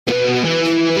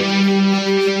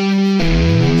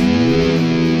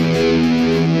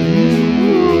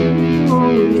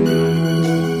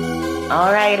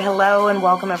right. Hello and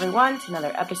welcome everyone to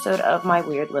another episode of my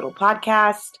weird little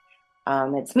podcast.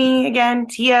 It's me again,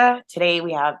 Tia. Today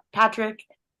we have Patrick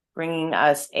bringing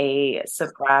us a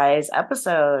surprise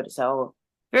episode. So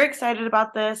very excited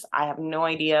about this. I have no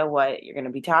idea what you're going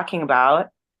to be talking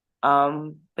about. But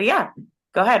yeah,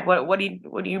 go ahead. What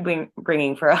are you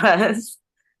bringing for us?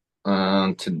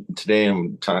 Today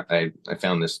I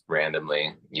found this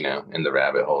randomly, in the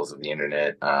rabbit holes of the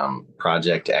internet,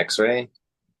 Project X-Ray,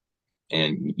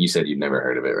 and you said you'd never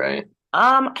heard of it, right?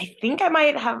 I think I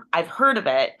might have. I've heard of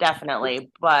it,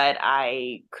 definitely, but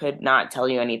I could not tell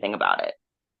you anything about it.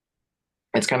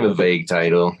 It's kind of a vague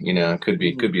title, it could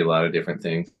Mhm. be a lot of different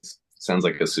things. Sounds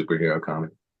like a superhero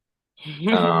comic.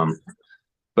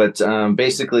 But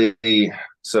basically,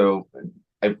 so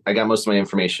I got most of my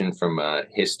information from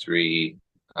history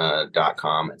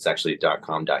 .com. It's actually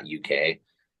 .com.uk.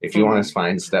 If you want Mhm. to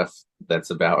find stuff that's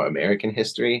about American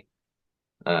history,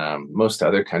 most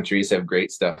other countries have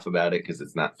great stuff about it because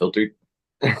it's not filtered,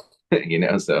 so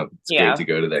it's great Yeah. to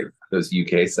go to those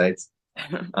UK sites.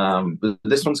 But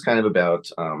this one's kind of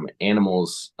about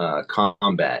animals,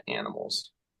 combat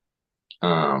animals.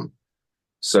 Um,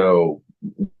 so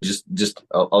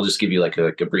I'll just give you like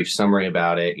a brief summary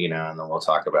about it, and then we'll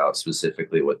talk about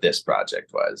specifically what this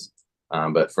project was.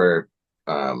 But for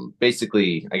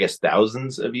basically, I guess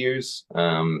thousands of years,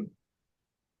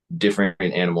 different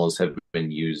animals have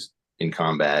been used in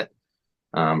combat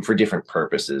for different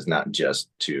purposes, not just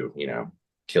to,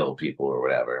 kill people or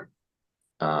whatever.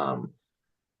 Um,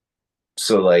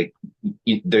 so like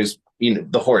there's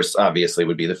the horse obviously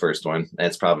would be the first one.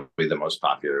 That's probably the most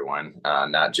popular one,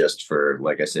 not just for,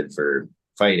 like I said, for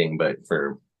fighting, but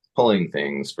for pulling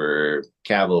things, for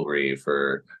cavalry,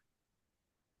 for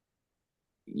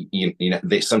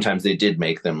they sometimes they did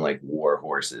make them like war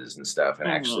horses and stuff and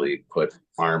Mhm. actually put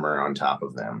armor on top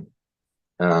of them.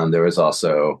 There was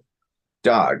also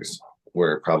dogs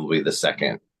were probably the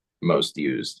second most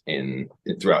used in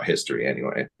throughout history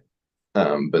anyway.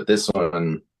 But this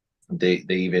one, they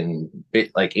even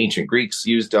like ancient Greeks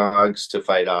used dogs to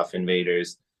fight off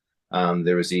invaders.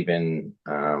 There was even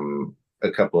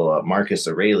a couple. Marcus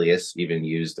Aurelius even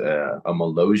used a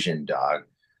Molosian dog,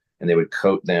 and they would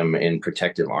coat them in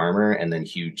protective armor and then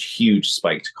huge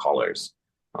spiked collars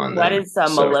on What them. is a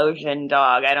So Melosian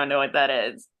dog? I don't know what that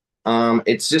is.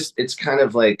 it's kind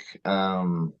of like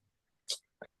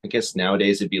I guess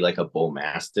nowadays it'd be like a bull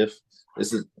mastiff.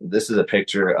 This is a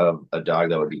picture of a dog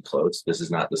that would be close. This is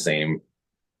not the same.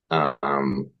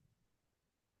 Um,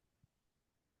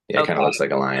 yeah, it kind of Okay. looks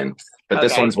like a lion, but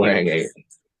this Okay. one's wearing a.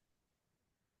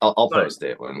 I'll But post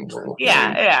it when yeah,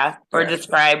 we. yeah. Or Yeah,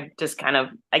 describe just kind of,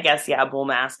 I guess, yeah, bull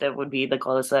mastiff would be the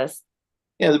closest.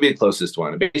 yeah, that'd be the closest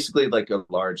one. Basically, like a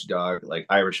large dog, like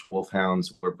Irish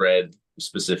wolfhounds were bred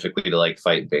specifically to like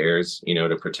fight bears,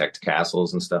 to protect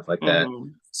castles and stuff like that. Hmm.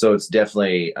 So it's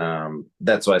definitely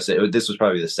that's why I said this was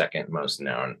probably the second most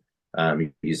known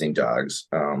using dogs.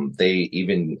 They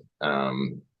even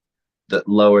the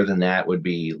lower than that would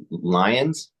be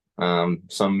lions.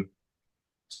 Some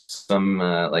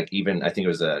like even I think it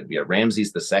was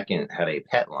Ramses the second had a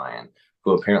pet lion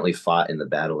who apparently fought in the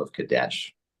Battle of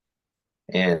Kadesh,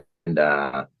 and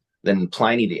then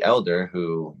Pliny the Elder,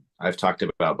 who I've talked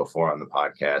about before on the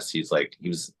podcast. He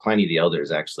was Pliny the Elder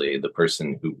is actually the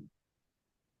person who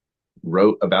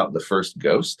wrote about the first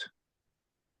ghost.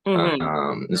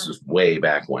 Hmm. This was way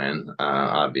back when,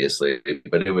 obviously,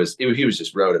 but he was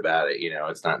just wrote about it.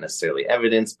 It's not necessarily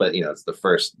evidence, but it's the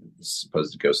first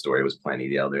supposed ghost story was Pliny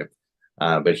the Elder.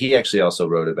 But he actually also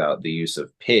wrote about the use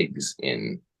of pigs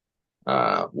in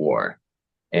war,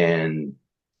 and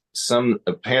some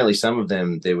of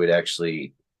them they would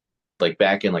actually, like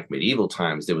back in like medieval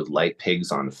times, they would light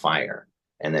pigs on fire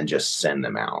and then just send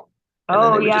them out, and then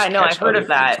Oh, they would yeah, just no, I've catch heard other of pigs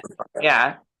that. on fire.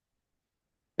 Yeah.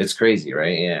 It's crazy,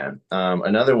 right? Yeah.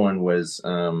 Another one was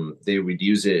they would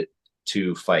use it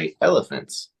to fight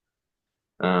elephants,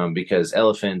 because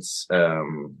elephants,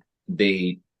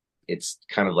 they, it's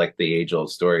kind of like the age old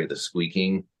story of the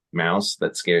squeaking mouse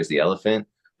that scares the elephant.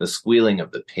 The squealing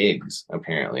of the pigs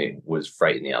apparently was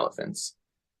frightening the elephants,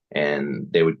 and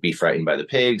they would be frightened by the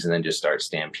pigs and then just start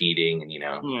stampeding and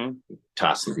Hmm.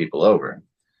 tossing people over.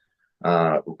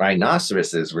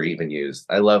 Rhinoceroses were even used.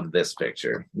 I love this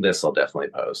picture. This I'll definitely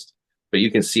post. But you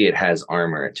can see it has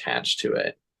armor attached to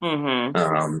it. Hmm.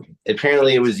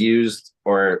 Apparently, it was used,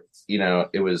 or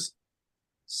it was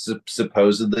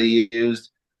supposedly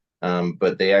used,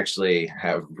 but they actually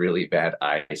have really bad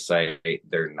eyesight.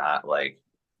 They're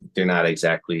not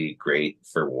exactly great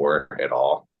for war at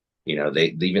all.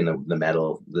 They even the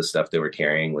metal, the stuff they were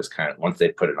carrying was kind of, once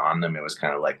they put it on them, it was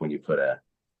kind of like when you put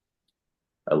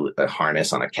a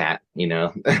harness on a cat, you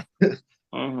know.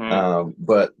 Mm-hmm.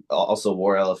 But also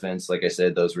war elephants, like I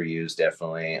said, those were used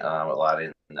definitely a lot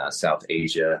in South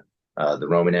Asia, the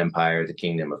Roman Empire, the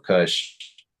Kingdom of Kush,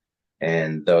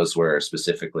 and those were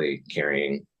specifically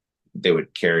carrying. They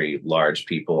would carry large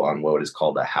people on what is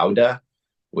called a howdah,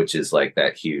 which is like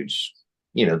that huge,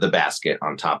 the basket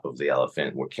on top of the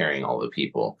elephant. We're carrying all the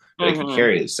people, but it could Mm-hmm.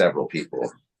 carry several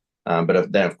people.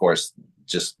 But then, of course,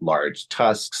 just large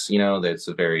tusks, that's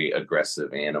a very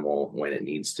aggressive animal when it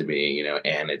needs to be,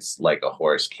 and it's like a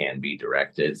horse can be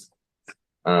directed.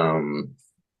 Um,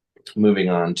 Moving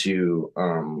on to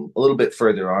a little bit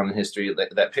further on in history,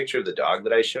 that picture of the dog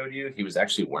that I showed you, he was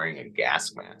actually wearing a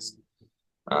gas mask.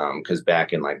 Because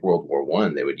back in like World War I,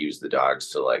 they would use the dogs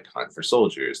to like hunt for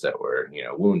soldiers that were,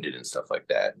 wounded and stuff like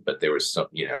that. But there was some,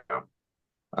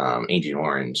 Agent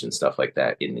Orange and stuff like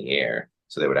that in the air.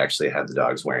 So they would actually have the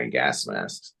dogs wearing gas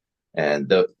masks. And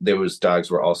those dogs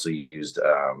were also used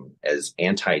as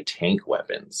anti-tank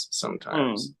weapons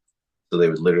sometimes. Mm. So they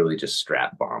would literally just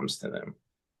strap bombs to them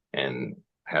and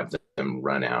have them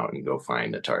run out and go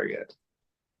find a target.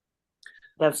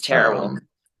 That's terrible. Um,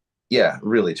 yeah,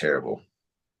 really terrible.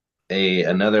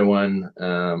 Another one,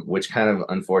 which kind of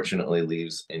unfortunately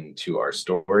leads into our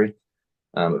story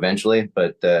eventually,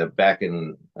 but back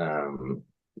in World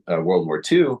War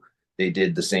II, they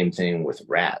did the same thing with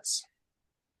rats,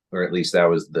 or at least that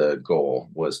was the goal,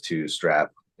 was to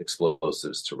strap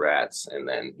explosives to rats, and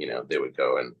then they would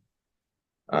go and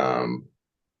um,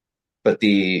 but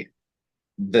the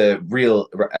real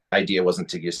idea wasn't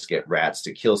to just get rats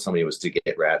to kill somebody; it was to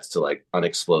get rats to like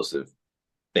unexplosive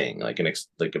thing, like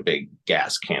like a big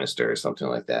gas canister or something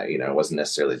like that. It wasn't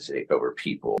necessarily to take over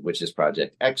people, which is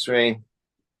Project X-Ray.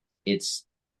 It's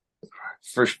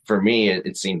for me,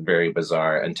 it seemed very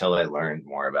bizarre until I learned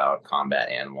more about combat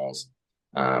animals.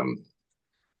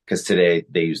 Because today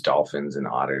they use dolphins and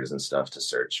otters and stuff to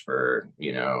search for,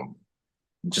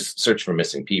 just search for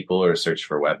missing people or search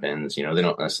for weapons. They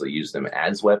don't necessarily use them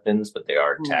as weapons, but they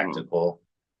are Mm-hmm. tactical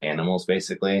animals,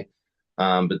 basically.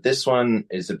 But this one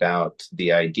is about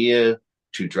the idea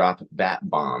to drop bat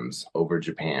bombs over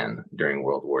Japan during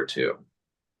World War II.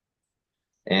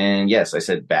 And yes, I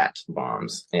said bat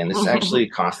bombs. And this actually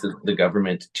costed the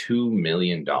government $2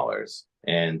 million.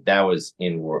 And that was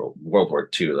in World War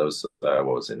II. That was, what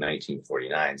was it,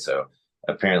 1949. So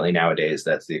apparently nowadays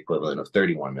that's the equivalent of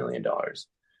 $31 million.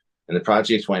 And the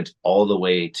project went all the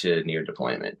way to near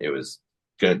deployment. It was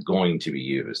going to be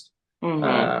used. Mm-hmm.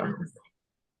 Um,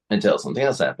 until something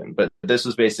else happened. But this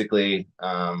was basically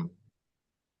on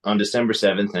December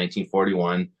 7th,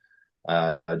 1941,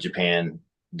 Japan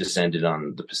descended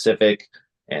on the Pacific,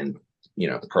 and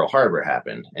Pearl Harbor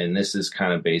happened. And this is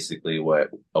kind of basically what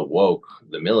awoke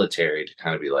the military to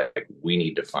kind of be like, we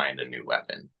need to find a new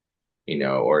weapon,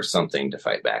 or something to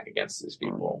fight back against these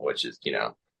people, which is,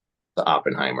 the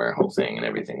Oppenheimer whole thing and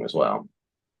everything as well.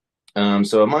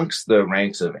 So amongst the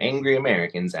ranks of angry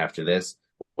Americans after this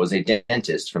was a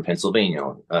dentist from Pennsylvania,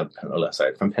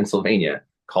 from Pennsylvania,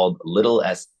 called Little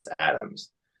S. Adams.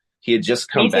 He had just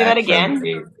Can you come say that back from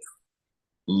again?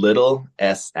 a Little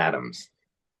S. Adams.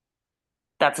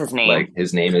 That's his Like name.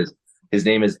 his name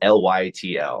is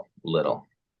Lytl, Little.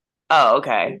 Oh,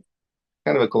 okay.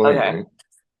 Kind of a cool name, Okay.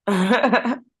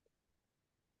 right?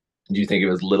 Do you think it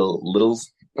was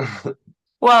Littles?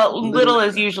 Well, Little. Little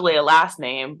is usually a last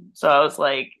name, so I was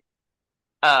like,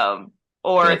 um,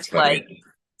 or That's it's like funny.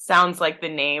 sounds like the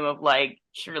name of like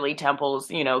Shirley Temple's,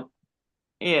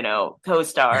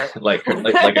 co-star. Like her,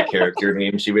 like a character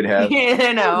name she would have.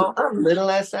 You know. I'm Little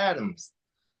S. Adams.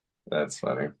 That's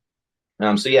funny.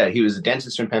 So yeah, he was a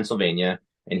dentist from Pennsylvania,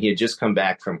 and he had just come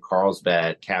back from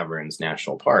Carlsbad Caverns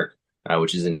National Park,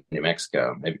 which is in New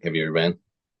Mexico. Have you ever been?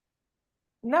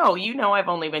 No, I've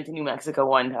only been to New Mexico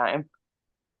one time.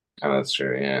 Oh, that's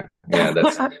true. Yeah, yeah.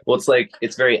 It's like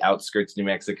it's very outskirts New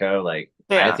Mexico. Like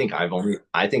Yeah. I think I've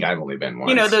only been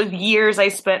once. Those years I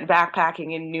spent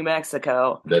backpacking in New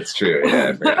Mexico. That's true. Yeah,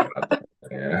 I forgot about that.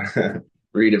 Yeah,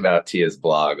 read about Tia's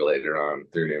blog later on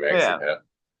through New Yeah. Mexico.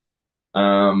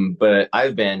 But I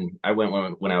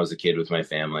went when I was a kid with my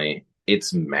family.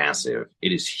 It's massive.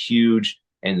 It is huge,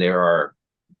 and there are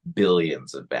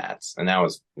billions of bats. And that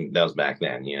was back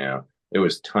then, there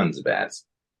was tons of bats.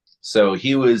 So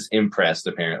he was impressed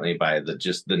apparently by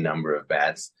just the number of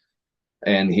bats,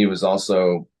 and he was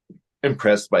also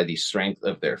impressed by the strength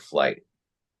of their flight.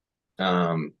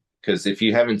 Because if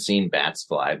you haven't seen bats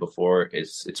fly before,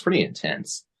 it's pretty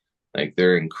intense. Like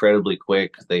they're incredibly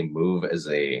quick. They move as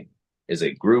a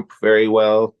group very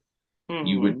well.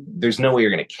 Hmm. there's no way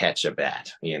you're going to catch a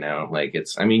bat, like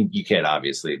I mean, you can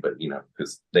obviously, but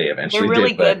because they They're eventually really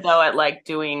did, but good though at like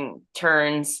doing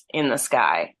turns in the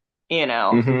sky, you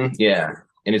know. yeah.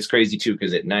 And it's crazy too,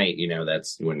 because at night,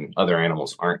 that's when other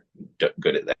animals aren't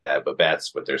good at that, but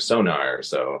bats with their sonar are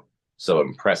so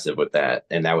impressive with that,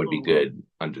 and that would be Hmm. good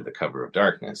under the cover of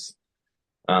darkness.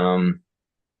 Um,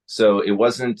 so it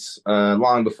wasn't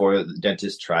long before the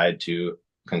dentist tried to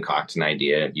concoct an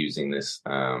idea using this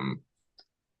um,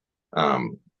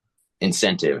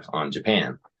 incentive on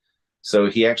Japan. So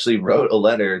he actually wrote a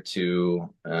letter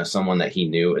to someone that he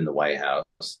knew in the White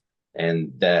House,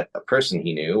 and that a person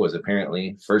he knew was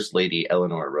apparently First Lady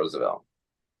Eleanor Roosevelt.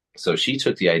 So she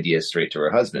took the idea straight to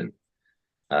her husband,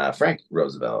 Frank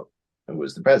Roosevelt, who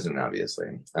was the president,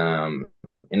 obviously. And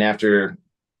after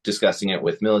discussing it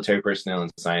with military personnel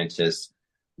and scientists,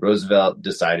 Roosevelt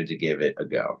decided to give it a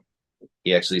go.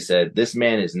 He actually said, "This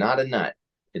man is not a nut.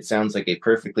 It sounds like a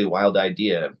perfectly wild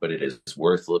idea, but it is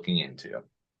worth looking into."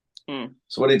 Mm.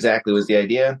 So, what exactly was the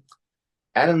idea?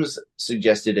 Adams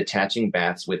suggested attaching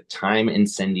bats with time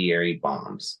incendiary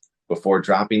bombs before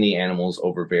dropping the animals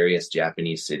over various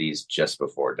Japanese cities just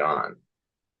before dawn.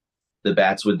 The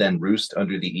bats would then roost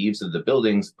under the eaves of the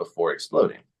buildings before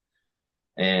exploding.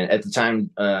 And at the time,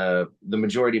 the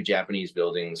majority of Japanese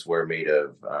buildings were made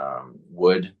of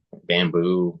wood,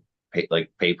 bamboo, like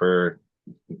paper,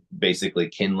 basically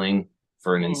kindling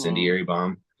for an Hmm. incendiary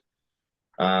bomb.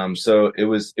 So it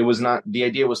was not, the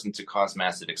idea wasn't to cause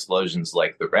massive explosions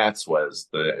like the rats was.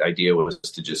 The idea was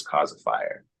to just cause a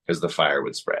fire because the fire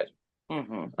would spread,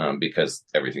 Hmm. because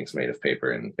everything's made of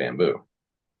paper and bamboo.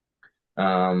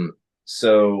 Um,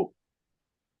 so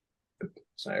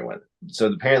sorry, what? So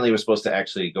apparently it was supposed to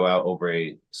actually go out over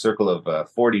a circle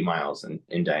of 40 miles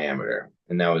in diameter,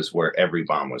 and that was where every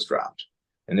bomb was dropped.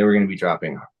 And they were going to be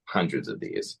dropping hundreds of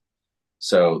these.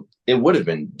 So it would have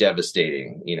been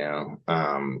devastating,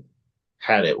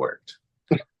 had it worked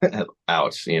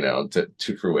out,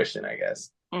 to fruition, I guess.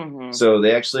 Hmm. So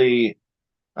they actually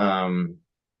um,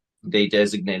 they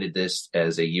designated this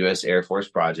as a U.S. Air Force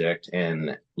project,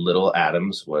 and Little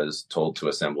Adams was told to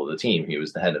assemble the team. He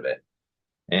was the head of it.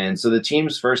 And so the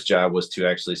team's first job was to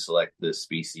actually select the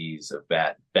species of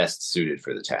bat best suited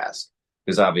for the task.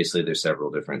 Because obviously there's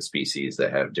several different species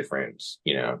that have different,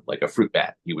 like a fruit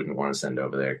bat, you wouldn't want to send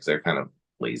over there because they're kind of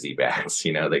lazy bats,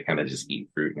 they kind of just eat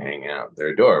fruit and hang out. They're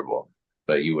adorable,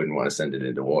 but you wouldn't want to send it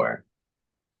into war.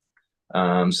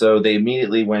 So they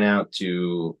immediately went out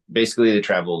to basically they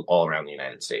traveled all around the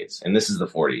United States. And this is the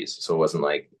 40s. So it wasn't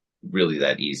like really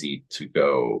that easy to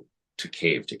go to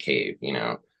cave,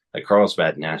 like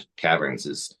Carlsbad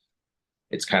Caverns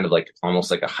it's kind of like almost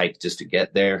like a hike just to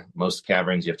get there. Most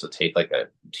caverns you have to take like a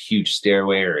huge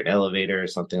stairway or an elevator or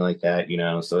something like that,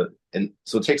 so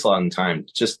it takes a lot of time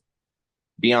just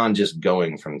beyond just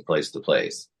going from place to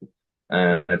place.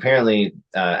 Apparently,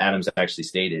 Adams actually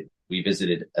stated, "We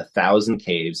visited 1,000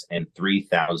 caves and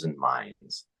 3,000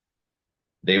 mines."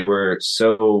 They were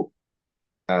so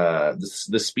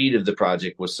the speed of the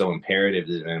project was so imperative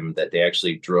to them that they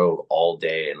actually drove all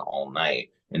day and all night,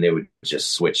 and they would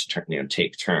just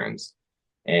take turns.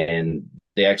 And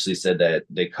they actually said that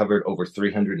they covered over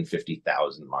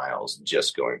 350,000 miles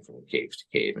just going from cave to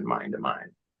cave and mine to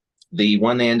mine. The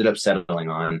one they ended up settling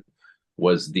on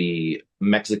was the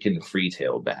Mexican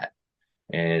free-tailed bat,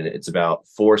 and it's about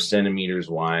 4 centimeters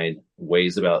wide,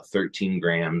 weighs about 13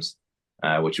 grams,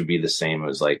 which would be the same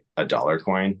as like a dollar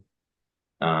coin.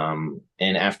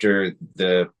 And after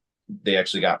they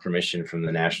actually got permission from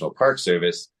the National Park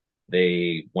Service,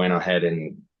 they went ahead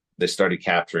and they started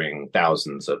capturing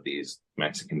thousands of these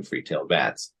Mexican free-tailed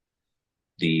bats.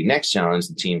 The next challenge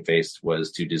the team faced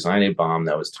was to design a bomb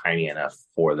that was tiny enough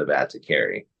for the bat to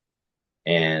carry.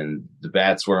 And the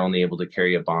bats were only able to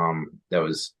carry a bomb that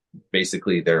was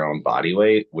basically their own body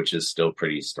weight, which is still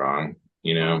pretty strong,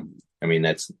 I mean,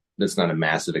 that's not a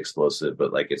massive explosive,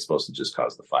 but like it's supposed to just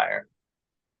cause the fire.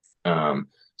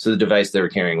 So the device they were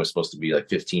carrying was supposed to be like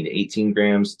 15 to 18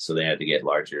 grams, so they had to get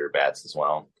larger bats as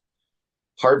well.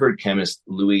 Harvard chemist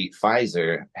Louis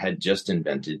Pfizer had just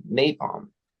invented napalm,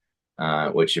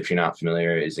 which, if you're not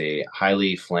familiar, is a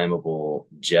highly flammable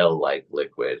gel-like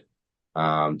liquid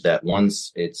that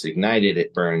once it's ignited,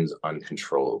 it burns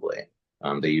uncontrollably.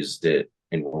 They used it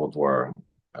in World War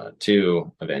II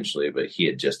eventually, but he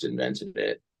had just invented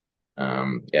it.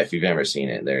 Yeah, if you've ever seen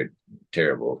it, they're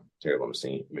terrible, terrible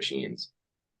machines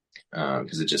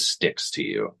because it just sticks to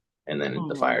you, and then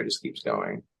the Hmm. fire just keeps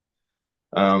going.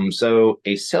 So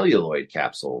a celluloid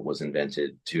capsule was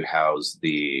invented to house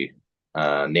the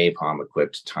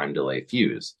napalm-equipped time delay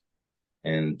fuse,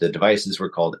 and the devices were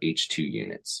called H2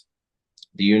 units.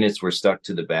 the units were stuck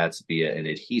to the bats via an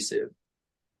adhesive.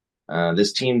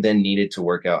 This team then needed to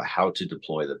work out how to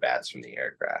deploy the bats from the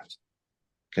aircraft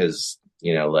because,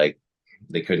 like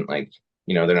they couldn't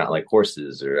they're not like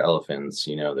horses or elephants.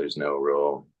 There's no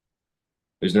real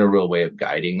way of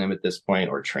guiding them at this point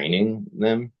or training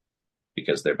them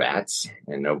because they're bats,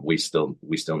 and no, we still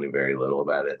knew very little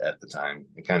about it at the time,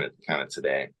 and kind of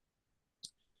today.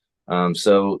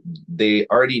 So they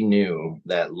already knew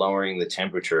that lowering the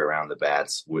temperature around the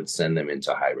bats would send them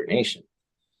into hibernation.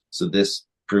 So this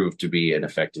proved to be an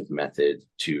effective method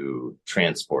to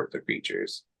transport the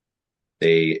creatures.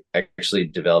 They actually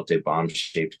developed a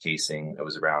bomb-shaped casing that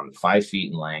was around 5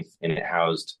 feet in length, and it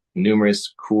housed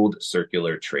numerous cooled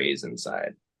circular trays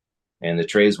inside. And the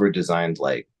trays were designed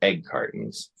like egg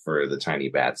cartons for the tiny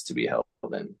bats to be held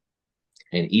in.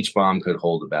 And each bomb could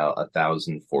hold about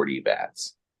 1,040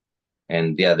 bats.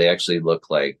 And yeah, they actually look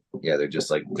like, they're just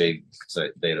like big. So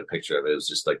they had a picture of it. It was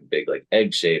just like big, like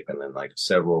egg shape, and then like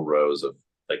several rows of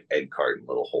like egg carton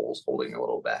little holes holding a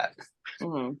little bat.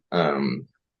 Mm-hmm.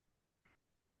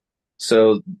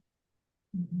 So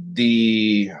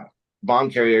the bomb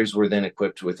carriers were then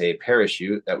equipped with a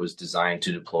parachute that was designed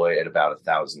to deploy at about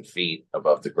 1,000 feet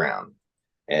above the ground.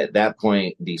 At that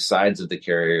point, the sides of the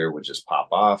carrier would just pop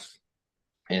off.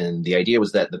 And the idea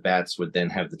was that the bats would then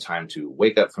have the time to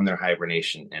wake up from their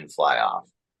hibernation and fly off.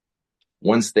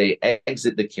 Once they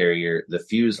exit the carrier, the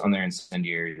fuse on their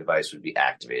incendiary device would be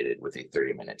activated with a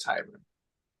 30-minute timer.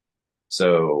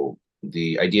 So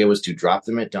the idea was to drop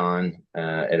them at dawn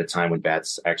at a time when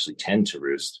bats actually tend to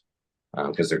roost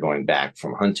because they're going back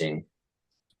from hunting.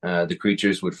 The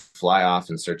creatures would fly off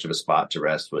in search of a spot to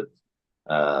rest, with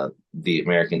the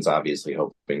Americans obviously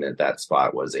hoping that that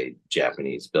spot was a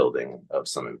Japanese building of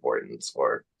some importance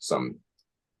or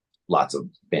lots of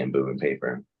bamboo and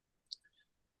paper.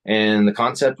 And the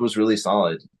concept was really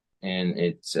solid, and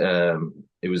it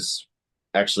was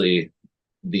actually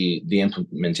the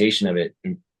implementation of it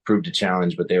proved a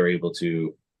challenge, but they were able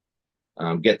to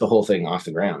get the whole thing off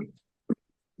the ground,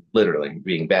 literally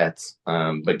being bats.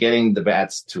 But getting the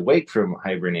bats to wake from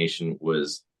hibernation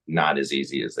was not as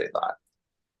easy as they thought.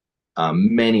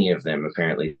 Many of them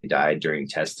apparently died during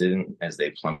testing as they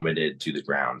plummeted to the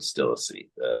ground, still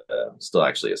asleep,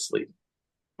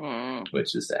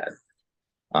 which is sad.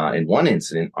 In one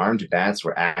incident, armed bats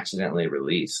were accidentally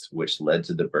released, which led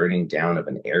to the burning down of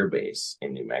an airbase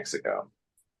in New Mexico.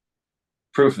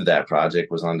 Proof of that project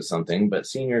was onto something, but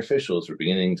senior officials were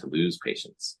beginning to lose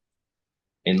patience.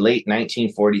 In late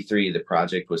 1943, the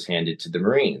project was handed to the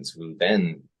Marines, who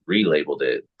then relabeled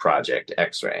it Project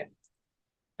X-Ray.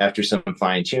 After some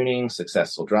fine-tuning,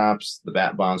 successful drops, the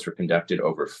bat bombs were conducted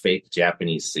over fake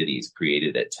Japanese cities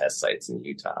created at test sites in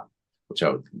Utah, which I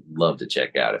would love to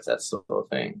check out if that's still a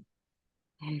thing.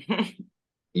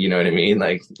 You know what I mean?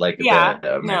 Yeah,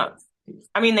 no.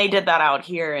 I mean, they did that out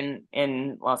here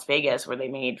in Las Vegas, where they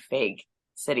made fake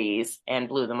cities and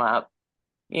blew them up,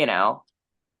 For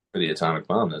the atomic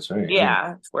bomb, that's right.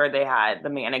 Yeah, where they had the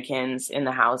mannequins in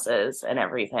the houses and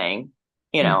everything.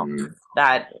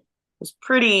 That was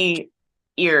pretty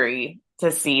eerie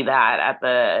to see that at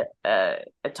the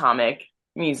Atomic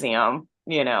Museum,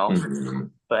 Mm-hmm.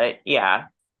 But yeah.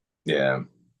 Yeah.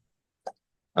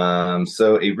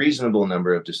 So a reasonable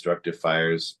number of destructive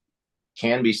fires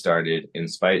can be started in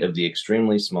spite of the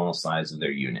extremely small size of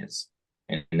their units.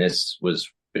 And this was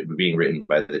being written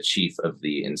by the chief of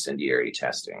the incendiary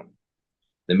testing.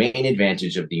 The main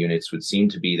advantage of the units would seem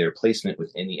to be their placement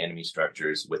within the enemy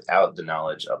structures without the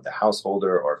knowledge of the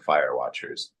householder or fire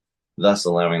watchers, thus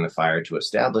allowing the fire to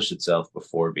establish itself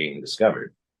before being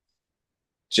discovered.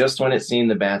 Just when it seemed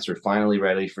the bats were finally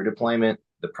ready for deployment,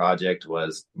 the project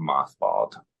was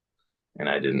mothballed. And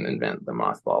I didn't invent the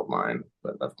mothballed line,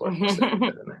 but of course they put that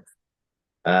in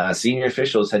there. Senior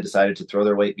officials had decided to throw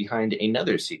their weight behind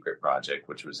another secret project,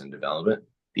 which was in development,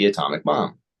 the atomic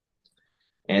bomb.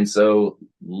 And so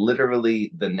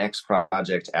literally the next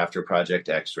project after Project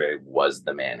X-Ray was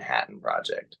the Manhattan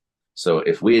Project. So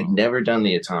if we had never done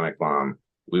the atomic bomb,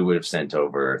 we would have sent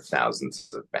over thousands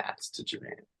of bats to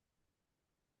Japan.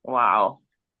 Wow.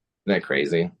 Isn't that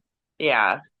crazy?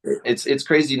 Yeah. It's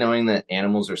crazy knowing that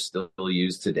animals are still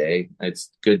used today.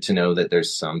 It's good to know that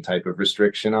there's some type of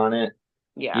restriction on it.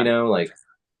 Yeah. Like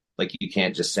you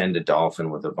can't just send a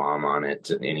dolphin with a bomb on it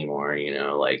anymore,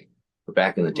 but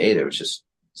back in the day, there was just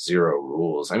zero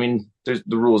rules. I mean, the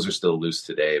rules are still loose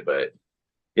today, but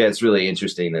yeah, it's really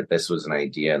interesting that this was an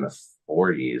idea in the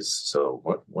 40s. So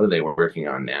what are they working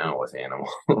on now with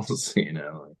animals?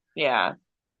 Yeah.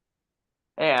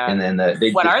 Yeah. And then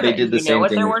they what are they they? did Do the you know same what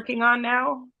thing. they're working on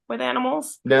now? with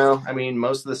animals? No, I mean,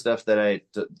 most of the stuff that I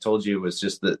told you was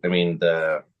just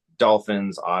the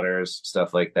dolphins, otters,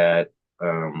 stuff like that.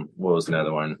 What was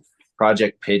another one?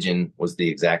 Project Pigeon was the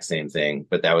exact same thing,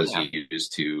 but that was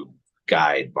used to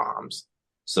guide bombs.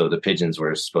 So the pigeons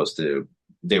were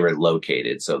they were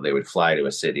located, so they would fly to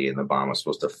a city and the bomb was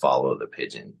supposed to follow the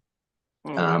pigeon.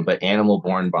 But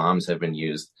animal-borne bombs have been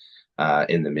used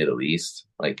in the Middle East,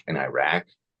 like in Iraq.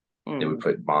 They would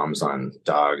put bombs on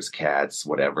dogs, cats,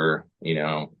 whatever,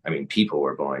 I mean, people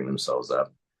were blowing themselves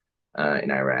up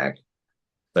in Iraq.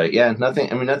 But yeah,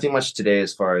 nothing much today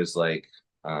as far as like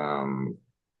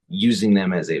using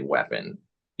them as a weapon,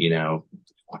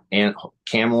 And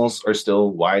camels are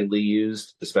still widely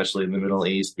used, especially in the Middle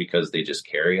East, because they just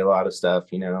carry a lot of stuff,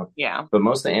 Yeah. But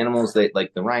most of the animals, they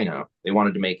like the rhino, they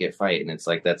wanted to make it fight, and it's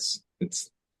like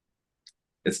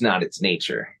it's not its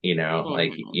nature,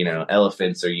 like,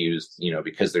 elephants are used,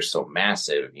 because they're so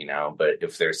massive, but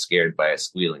if they're scared by a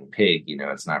squealing pig,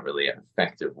 it's not really an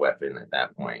effective weapon at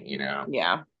that point,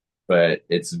 Yeah. But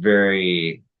it's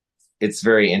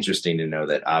very interesting to know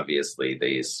that obviously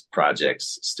these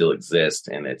projects still exist,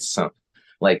 and it's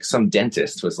some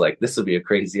dentist was like, this would be a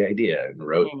crazy idea, and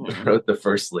wrote the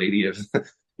first lady of,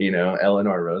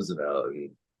 Eleanor Roosevelt.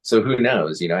 And so who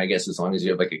knows, I guess as long as you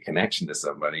have like a connection to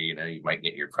somebody, you might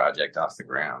get your project off the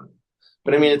ground.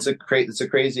 But I mean, it's a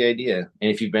crazy idea.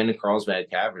 And if you've been to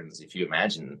Carlsbad Caverns, if you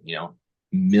imagine,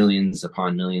 millions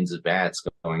upon millions of bats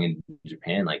going in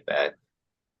Japan like that,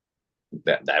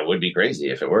 that would be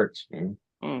crazy if it worked. Yeah.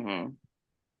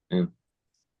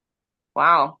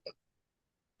 Wow.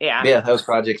 Yeah. Yeah, that was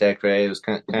Project X-Ray. It was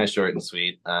kind of short and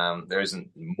sweet. There isn't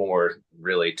more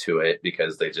really to it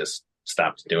because they just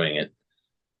stopped doing it,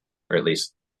 or at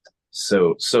least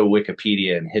so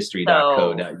Wikipedia and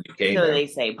history.co.uk. So they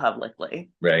say publicly.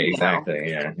 Right,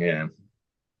 exactly. Yeah.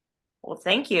 Well,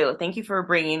 thank you for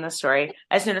bringing the story.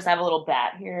 I just noticed I have a little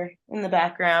bat here in the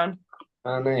background.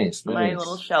 Oh, nice. My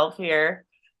little shelf here.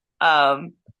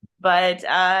 But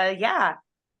yeah,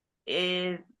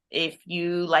 if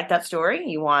you like that story,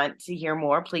 you want to hear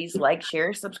more, please like,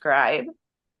 share, subscribe.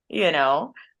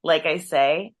 Like I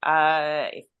say,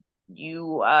 if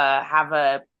you have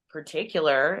a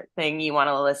particular thing you want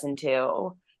to listen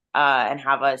to and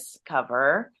have us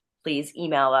cover, please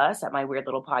email us at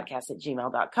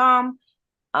myweirdlittlepodcast@gmail.com.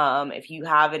 If you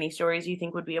have any stories you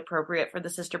think would be appropriate for the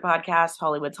sister podcast,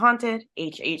 Hollywood's Haunted,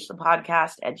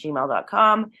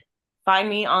 hhthepodcast@gmail.com. Find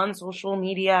me on social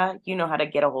media. You know how to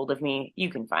get a hold of me. You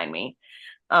can find me.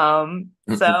 So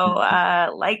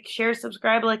like, share,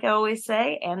 subscribe, like I always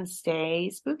say, and stay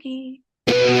spooky.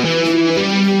 All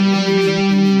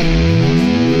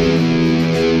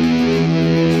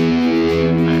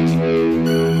right.